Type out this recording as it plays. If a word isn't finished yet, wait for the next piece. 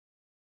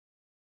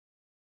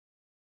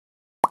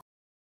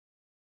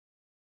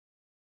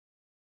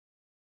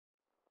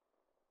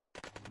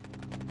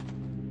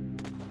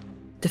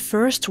The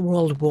First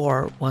World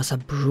War was a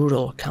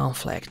brutal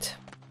conflict.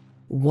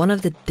 One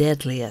of the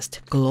deadliest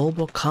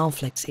global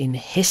conflicts in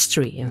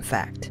history, in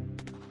fact.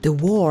 The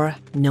war,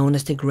 known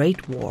as the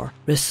Great War,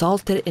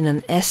 resulted in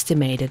an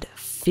estimated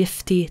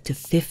 50 to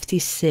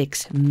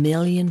 56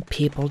 million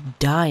people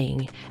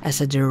dying as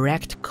a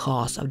direct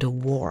cause of the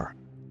war.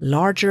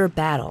 Larger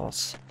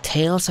battles,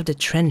 tales of the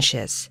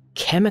trenches,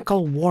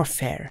 chemical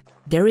warfare,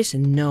 there is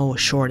no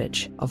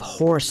shortage of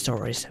horror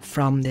stories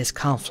from this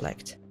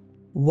conflict.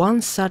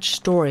 One such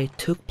story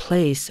took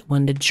place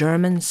when the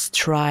Germans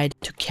tried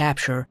to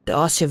capture the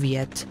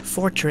Osowiec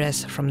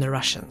Fortress from the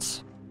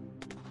Russians.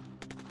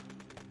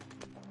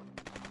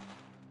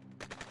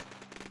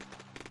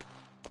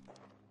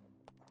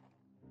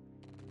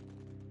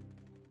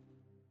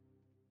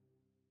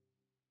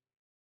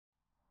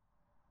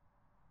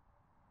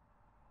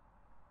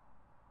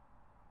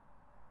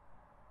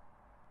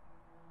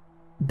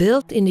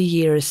 Built in the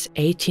years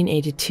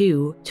 1882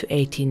 to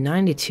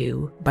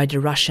 1892 by the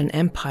Russian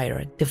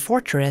Empire, the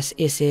fortress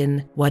is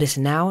in what is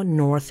now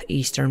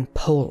northeastern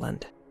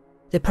Poland.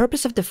 The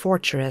purpose of the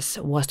fortress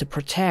was to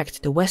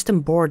protect the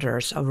western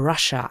borders of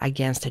Russia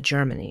against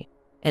Germany,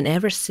 and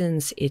ever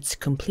since its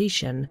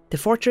completion, the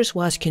fortress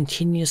was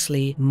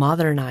continuously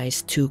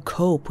modernized to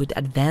cope with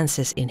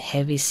advances in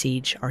heavy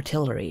siege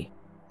artillery.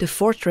 The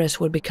fortress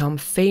would become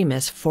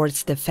famous for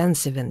its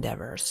defensive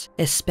endeavors,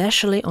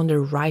 especially on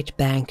the right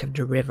bank of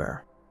the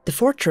river. The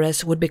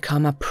fortress would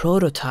become a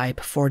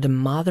prototype for the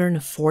modern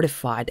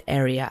fortified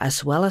area,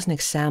 as well as an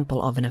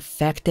example of an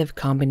effective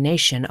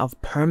combination of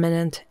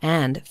permanent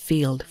and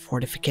field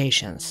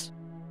fortifications.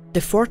 The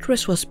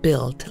fortress was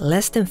built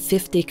less than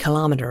 50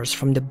 kilometers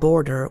from the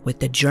border with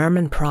the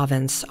German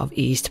province of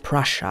East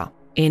Prussia,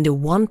 in the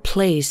one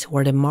place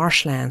where the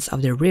marshlands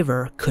of the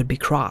river could be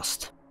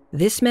crossed.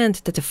 This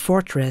meant that the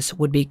fortress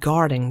would be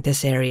guarding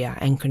this area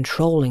and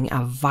controlling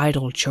a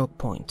vital choke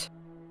point.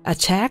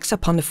 Attacks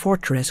upon the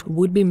fortress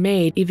would be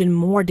made even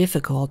more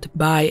difficult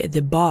by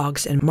the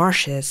bogs and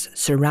marshes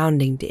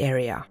surrounding the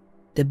area.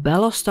 The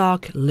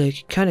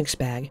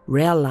Bialystok-Lyck-Königsberg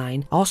rail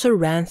line also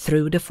ran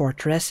through the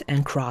fortress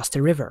and crossed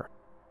the river.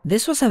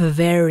 This was a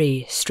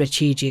very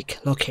strategic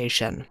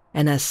location,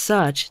 and as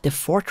such, the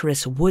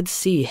fortress would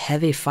see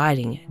heavy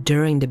fighting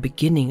during the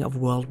beginning of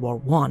World War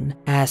I,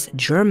 as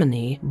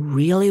Germany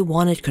really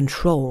wanted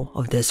control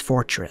of this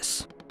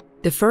fortress.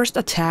 The first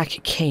attack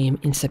came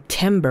in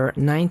September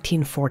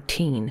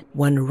 1914,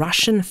 when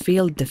Russian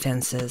field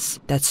defenses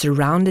that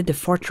surrounded the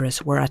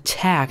fortress were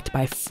attacked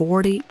by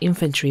 40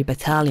 infantry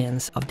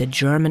battalions of the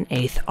German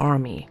 8th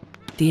Army.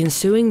 The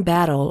ensuing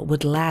battle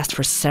would last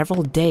for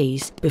several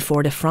days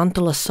before the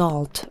frontal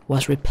assault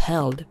was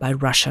repelled by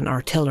Russian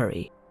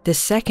artillery. The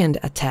second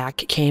attack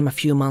came a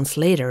few months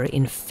later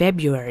in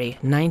February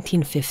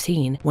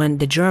 1915, when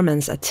the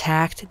Germans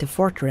attacked the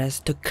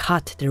fortress to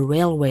cut the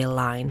railway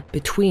line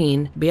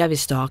between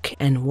Białystok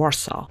and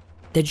Warsaw.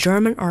 The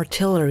German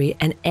artillery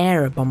and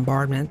air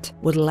bombardment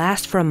would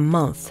last for a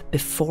month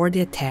before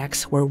the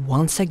attacks were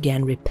once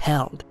again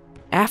repelled.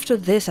 After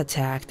this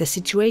attack, the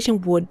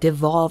situation would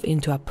devolve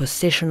into a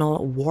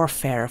positional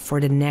warfare for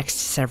the next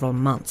several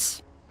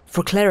months.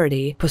 For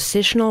clarity,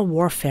 positional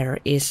warfare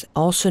is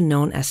also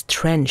known as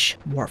trench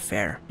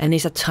warfare, and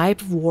is a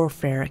type of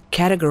warfare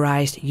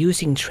categorized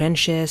using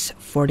trenches,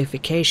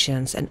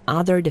 fortifications, and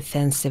other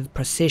defensive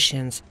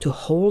positions to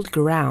hold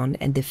ground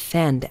and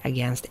defend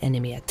against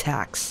enemy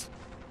attacks.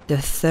 The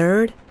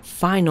third,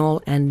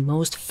 final, and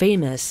most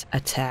famous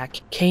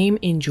attack came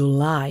in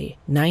July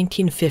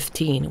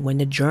 1915, when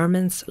the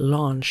Germans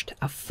launched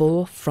a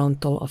full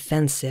frontal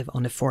offensive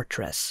on the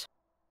fortress.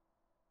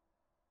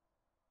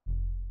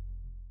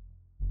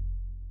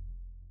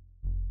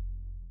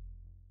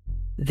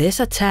 This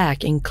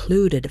attack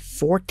included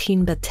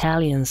 14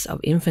 battalions of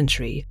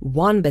infantry,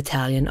 1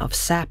 battalion of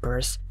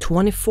sappers,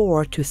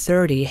 24 to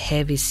 30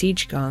 heavy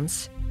siege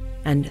guns,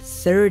 and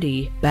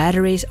 30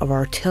 batteries of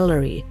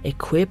artillery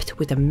equipped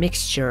with a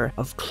mixture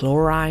of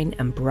chlorine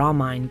and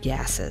bromine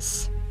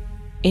gases.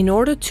 In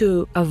order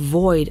to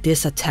avoid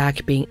this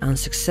attack being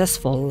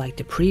unsuccessful like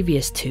the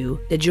previous two,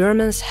 the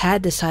Germans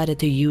had decided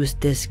to use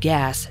this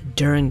gas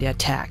during the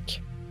attack.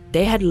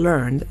 They had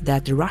learned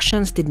that the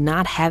Russians did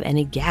not have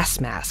any gas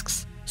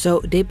masks, so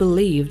they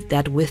believed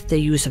that with the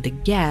use of the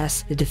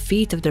gas, the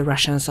defeat of the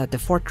Russians at the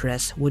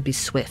fortress would be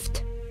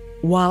swift.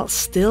 While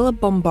still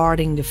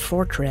bombarding the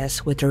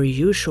fortress with their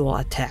usual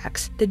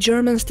attacks, the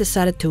Germans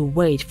decided to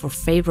wait for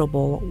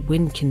favorable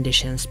wind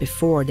conditions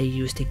before they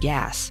used the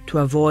gas, to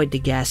avoid the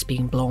gas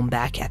being blown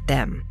back at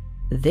them.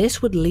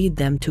 This would lead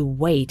them to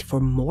wait for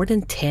more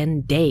than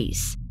 10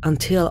 days,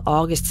 until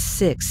August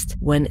 6th,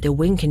 when the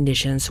wind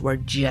conditions were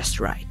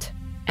just right.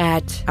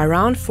 At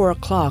around 4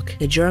 o'clock,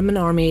 the German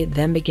army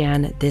then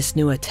began this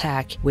new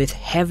attack with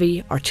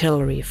heavy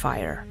artillery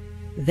fire.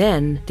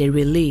 Then they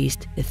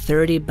released the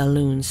 30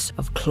 balloons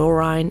of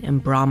chlorine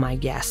and bromine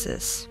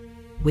gases.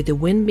 With the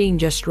wind being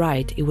just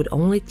right, it would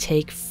only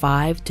take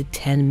 5 to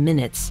 10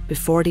 minutes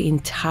before the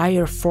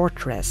entire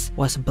fortress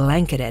was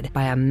blanketed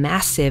by a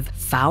massive,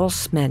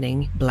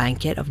 foul-smelling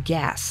blanket of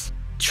gas.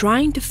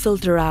 Trying to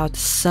filter out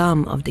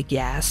some of the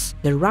gas,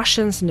 the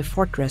Russians in the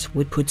fortress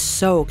would put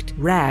soaked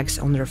rags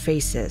on their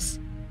faces.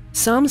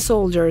 Some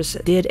soldiers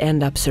did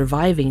end up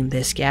surviving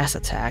this gas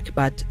attack,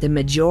 but the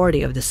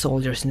majority of the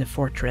soldiers in the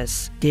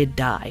fortress did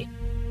die.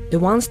 The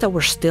ones that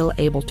were still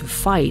able to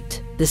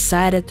fight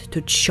decided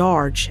to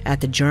charge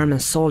at the German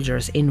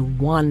soldiers in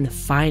one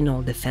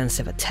final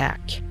defensive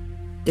attack.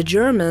 The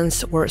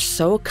Germans were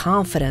so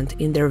confident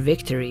in their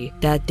victory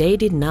that they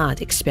did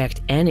not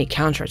expect any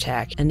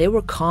counterattack, and they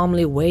were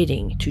calmly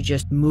waiting to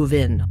just move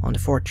in on the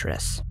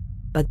fortress.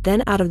 But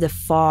then out of the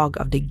fog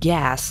of the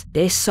gas,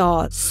 they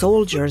saw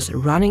soldiers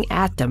running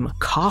at them,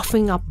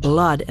 coughing up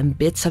blood and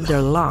bits of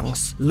their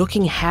lungs,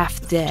 looking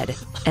half dead.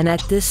 And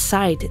at this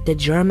sight, the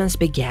Germans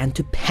began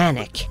to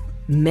panic.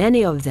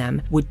 Many of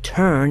them would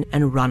turn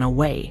and run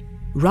away,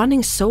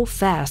 running so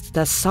fast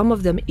that some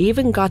of them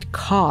even got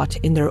caught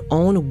in their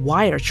own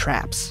wire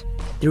traps.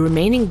 The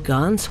remaining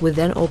guns would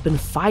then open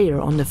fire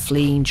on the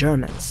fleeing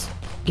Germans.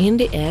 In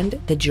the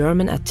end, the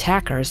German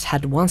attackers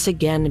had once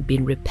again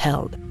been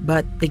repelled,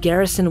 but the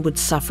garrison would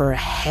suffer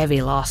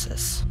heavy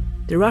losses.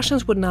 The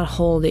Russians would not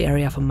hold the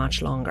area for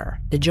much longer.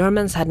 The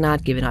Germans had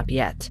not given up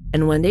yet,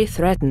 and when they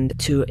threatened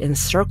to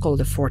encircle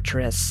the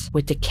fortress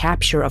with the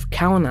capture of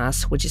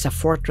Kaunas, which is a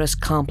fortress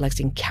complex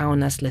in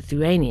Kaunas,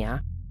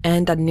 Lithuania,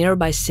 and a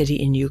nearby city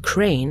in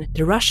Ukraine,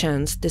 the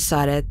Russians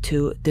decided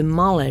to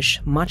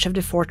demolish much of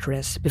the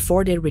fortress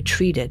before they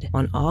retreated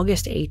on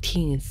August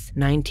 18,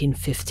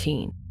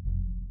 1915.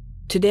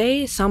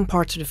 Today, some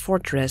parts of the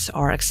fortress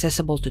are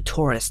accessible to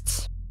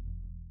tourists.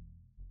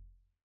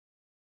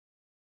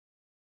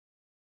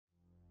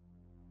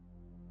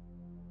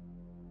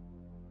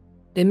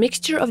 The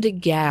mixture of the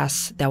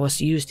gas that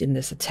was used in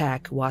this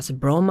attack was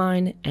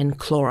bromine and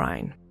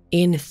chlorine.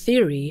 In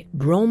theory,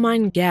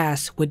 bromine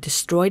gas would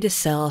destroy the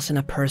cells in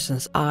a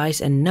person's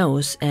eyes and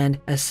nose and,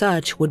 as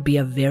such, would be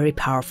a very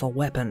powerful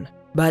weapon.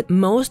 But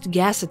most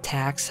gas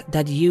attacks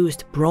that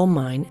used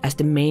bromine as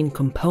the main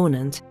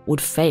component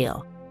would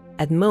fail.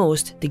 At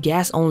most, the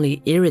gas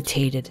only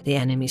irritated the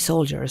enemy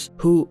soldiers,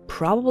 who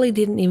probably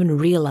didn't even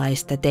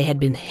realize that they had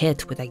been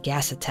hit with a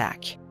gas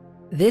attack.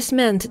 This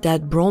meant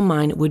that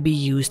bromine would be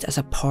used as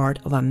a part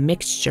of a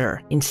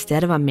mixture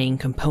instead of a main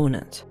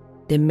component.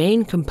 The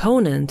main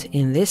component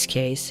in this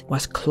case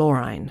was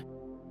chlorine.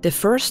 The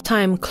first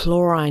time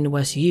chlorine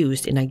was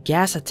used in a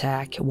gas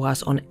attack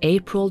was on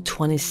April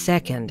 22,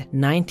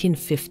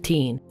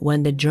 1915,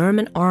 when the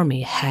German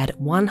army had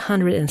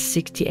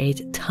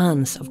 168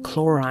 tons of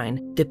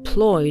chlorine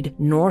deployed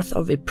north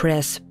of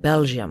Ypres,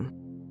 Belgium.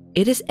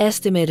 It is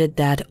estimated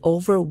that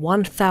over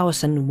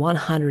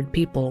 1,100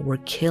 people were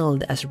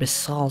killed as a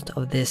result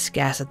of this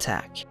gas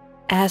attack.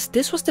 As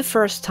this was the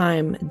first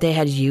time they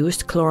had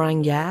used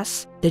chlorine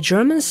gas, the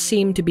Germans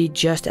seemed to be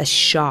just as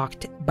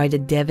shocked by the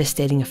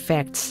devastating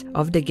effects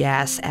of the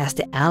gas as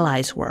the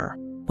Allies were.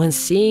 When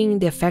seeing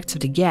the effects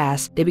of the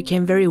gas, they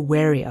became very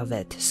wary of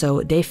it,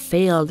 so they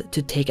failed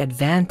to take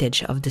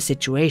advantage of the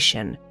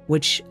situation,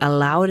 which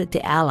allowed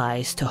the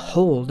Allies to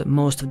hold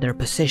most of their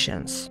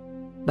positions.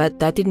 But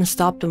that didn't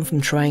stop them from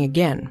trying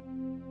again.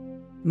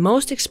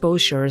 Most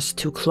exposures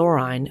to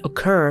chlorine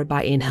occur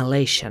by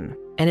inhalation.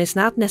 And it's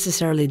not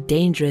necessarily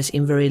dangerous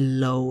in very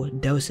low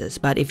doses,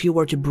 but if you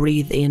were to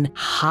breathe in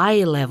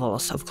high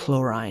levels of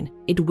chlorine,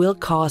 it will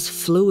cause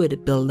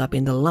fluid buildup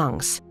in the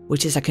lungs,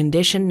 which is a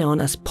condition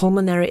known as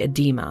pulmonary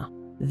edema.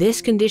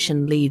 This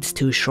condition leads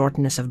to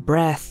shortness of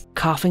breath,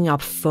 coughing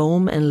up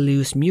foam and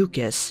loose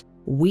mucus,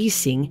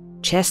 wheezing,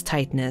 chest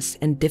tightness,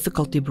 and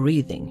difficulty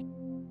breathing.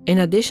 In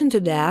addition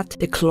to that,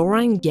 the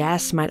chlorine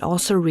gas might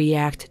also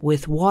react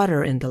with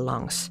water in the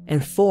lungs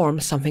and form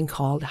something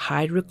called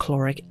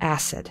hydrochloric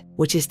acid,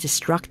 which is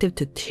destructive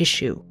to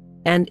tissue.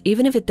 And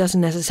even if it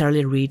doesn't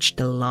necessarily reach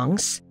the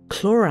lungs,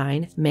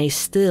 chlorine may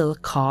still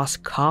cause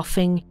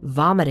coughing,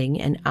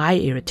 vomiting, and eye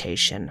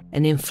irritation,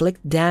 and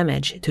inflict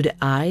damage to the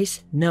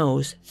eyes,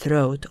 nose,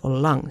 throat, or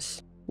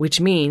lungs. Which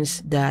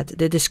means that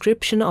the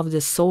description of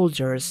the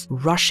soldiers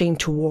rushing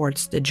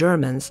towards the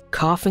Germans,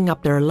 coughing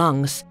up their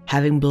lungs,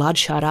 having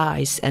bloodshot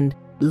eyes, and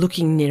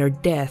looking near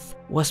death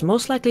was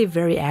most likely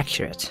very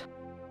accurate.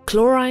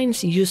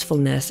 Chlorine's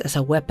usefulness as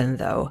a weapon,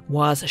 though,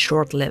 was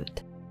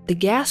short-lived. The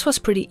gas was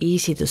pretty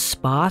easy to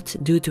spot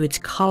due to its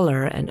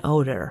color and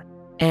odor,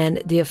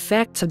 and the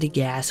effects of the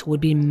gas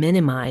would be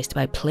minimized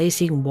by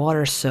placing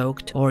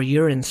water-soaked or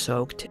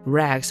urine-soaked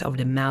rags over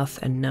the mouth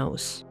and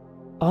nose.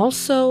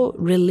 Also,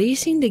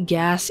 releasing the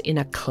gas in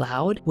a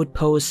cloud would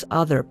pose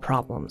other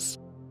problems.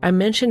 I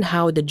mentioned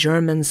how the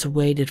Germans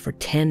waited for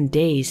 10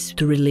 days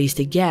to release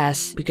the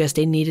gas because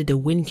they needed the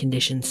wind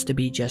conditions to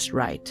be just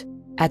right.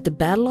 At the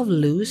Battle of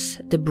Loos,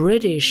 the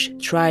British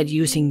tried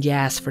using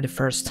gas for the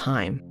first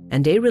time,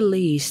 and they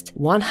released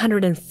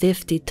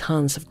 150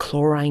 tons of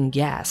chlorine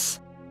gas.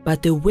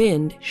 But the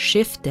wind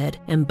shifted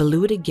and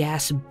blew the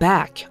gas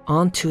back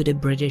onto the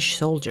British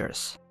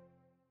soldiers.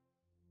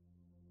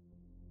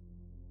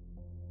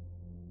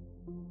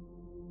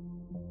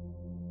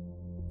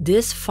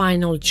 This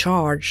final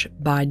charge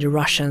by the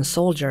Russian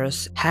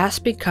soldiers has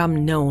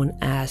become known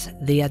as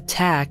the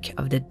Attack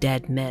of the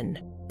Dead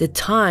Men. the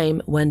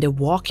time when the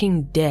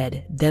Walking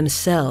Dead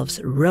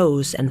themselves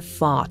rose and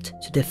fought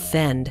to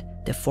defend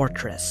the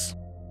fortress.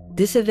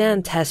 This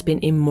event has been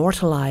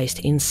immortalized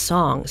in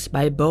songs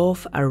by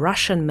both a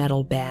Russian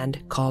metal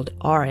band called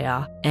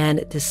Aria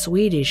and the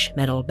Swedish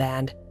metal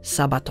band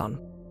Sabaton.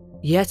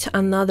 Yet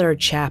another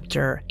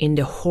chapter in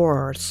the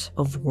horrors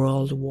of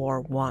World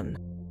War I.